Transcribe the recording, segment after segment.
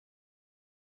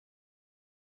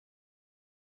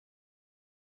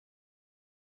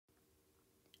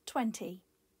20.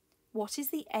 What is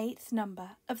the eighth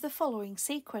number of the following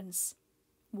sequence?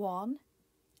 1,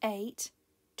 8,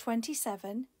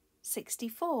 27,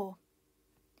 64.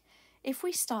 If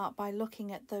we start by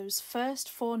looking at those first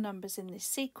four numbers in this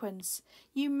sequence,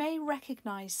 you may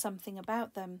recognise something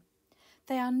about them.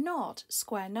 They are not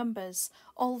square numbers.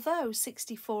 Although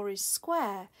 64 is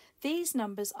square, these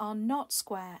numbers are not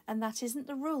square, and that isn't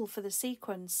the rule for the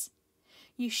sequence.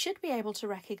 You should be able to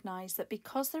recognise that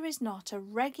because there is not a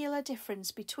regular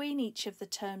difference between each of the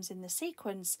terms in the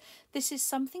sequence, this is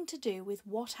something to do with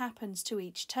what happens to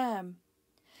each term.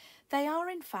 They are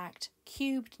in fact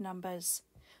cubed numbers.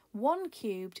 1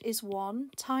 cubed is 1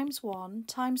 times 1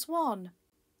 times 1.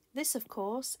 This, of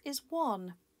course, is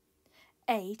 1.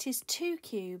 8 is 2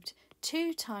 cubed,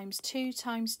 2 times 2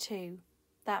 times 2.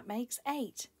 That makes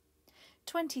 8.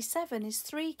 27 is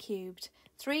 3 cubed,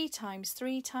 3 times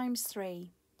 3 times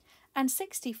 3. And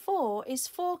 64 is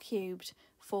 4 cubed,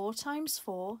 4 times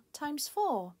 4 times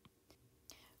 4.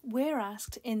 We're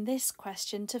asked in this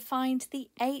question to find the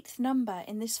eighth number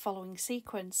in this following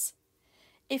sequence.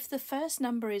 If the first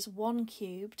number is 1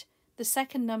 cubed, the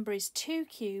second number is 2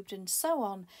 cubed, and so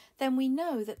on, then we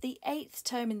know that the eighth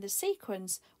term in the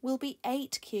sequence will be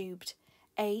 8 cubed.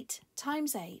 8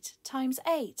 times 8 times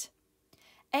 8.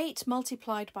 8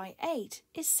 multiplied by 8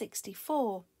 is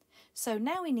 64. So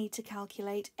now we need to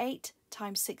calculate 8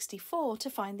 times 64 to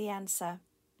find the answer.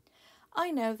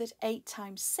 I know that 8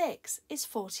 times 6 is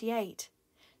 48.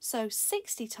 So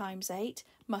 60 times 8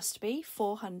 must be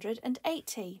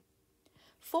 480.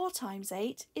 4 times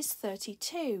 8 is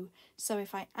 32, so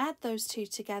if I add those two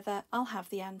together, I'll have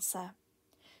the answer.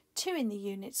 2 in the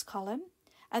units column,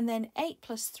 and then 8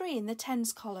 plus 3 in the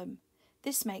tens column.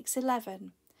 This makes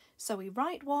 11, so we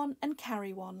write 1 and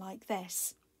carry 1 like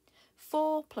this.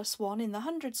 4 plus 1 in the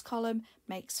hundreds column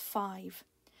makes 5.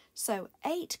 So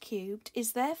 8 cubed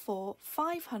is therefore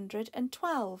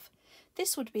 512.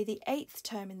 This would be the eighth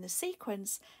term in the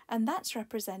sequence, and that's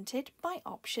represented by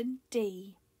option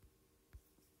D.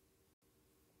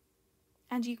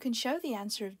 And you can show the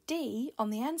answer of D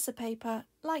on the answer paper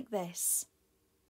like this.